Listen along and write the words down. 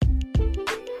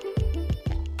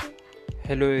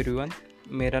Hello everyone,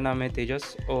 मेरा नाम है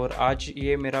तेजस और आज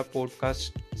ये मेरा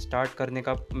पॉडकास्ट स्टार्ट करने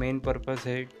का मेन पर्पस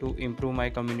है to improve my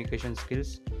communication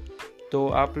skills. तो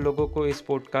आप लोगों को इस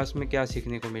पॉडकास्ट में क्या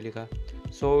सीखने को मिलेगा?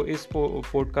 इस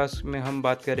पॉडकास्ट में हम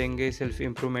बात करेंगे सेल्फ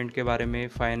इम्प्रूवमेंट के बारे में,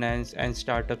 फाइनेंस एंड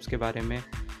स्टार्टअप्स के बारे में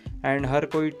एंड हर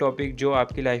कोई टॉपिक जो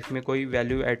आपकी लाइफ में कोई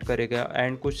वैल्यू ऐड करेगा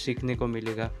एंड कुछ सीखने को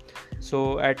मिलेगा।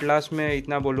 एट लास्ट मैं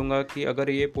इतना बोलूँगा कि अगर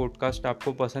ये पॉडकास्ट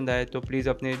आपको पसंद आए तो प्लीज़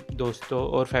अपने दोस्तों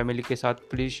और फैमिली के साथ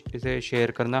प्लीज़ इसे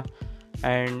शेयर करना।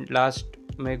 एंड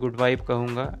लास्ट में गुड वाइब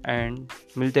कहूँगा एंड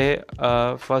मिलते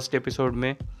हैं फर्स्ट एपिसोड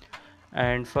में।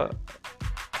 एंड